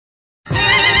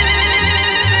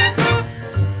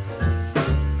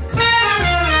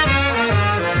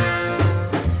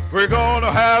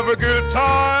have a good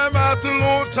time at the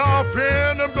low top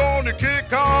inn. I'm gonna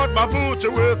kick out my boots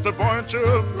with a bunch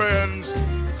of friends.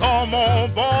 Come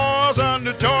on, boys, and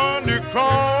join the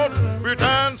crowd. We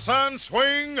dance and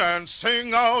swing and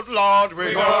sing out loud.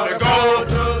 We're gonna go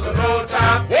to the low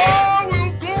top inn. Oh,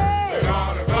 we'll go. We're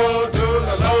gonna go to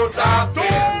the low top inn.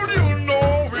 Don't you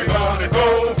know we're gonna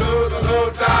go to the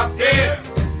low top inn.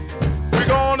 We're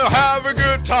gonna have a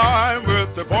good time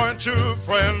with a bunch of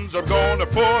friends. I'm gonna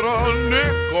put a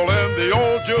nickel in the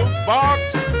old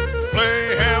jukebox,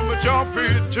 play him a jumpy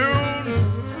tune.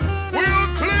 We'll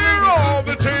clear all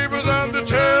the tables and the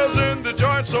chairs in the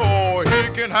joint so he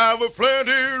can have a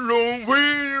plenty room.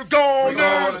 We're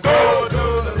gonna go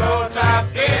to the low top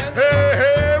inn. Hey,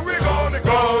 hey, we're gonna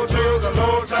go to the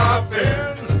low top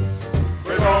inn.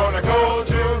 We're gonna go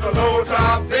to the low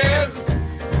top inn.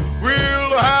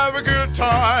 We'll have a good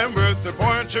time with a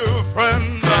bunch of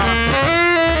friends.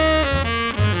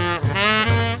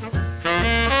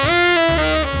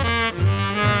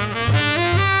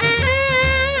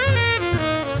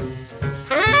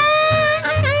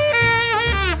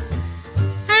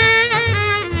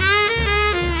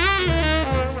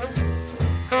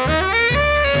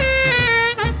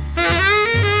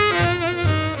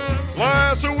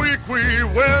 Last week we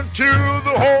went to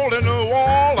the hole in the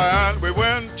wall and we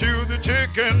went to the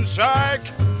chicken shack.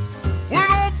 When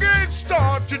our gates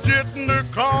start to jitting, the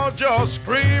crowd just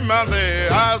scream and they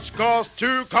ask us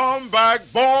to come back.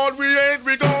 Boy,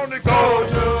 we gonna go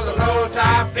to the low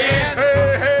top inn.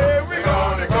 Hey, hey, we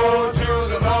gonna go to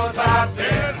the low top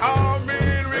inn. How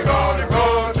mean we're gonna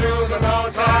go to the low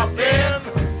top inn.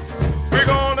 We're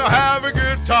gonna have a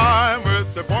good time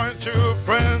with a bunch of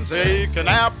friends. He can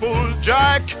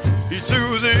Applejack, he's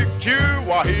Susie Q,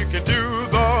 while he can do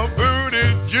the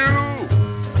booty Jew.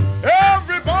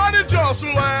 Everybody just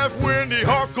laugh when he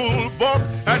huckle buck,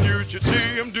 and you should see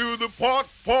him do the pot.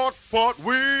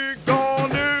 We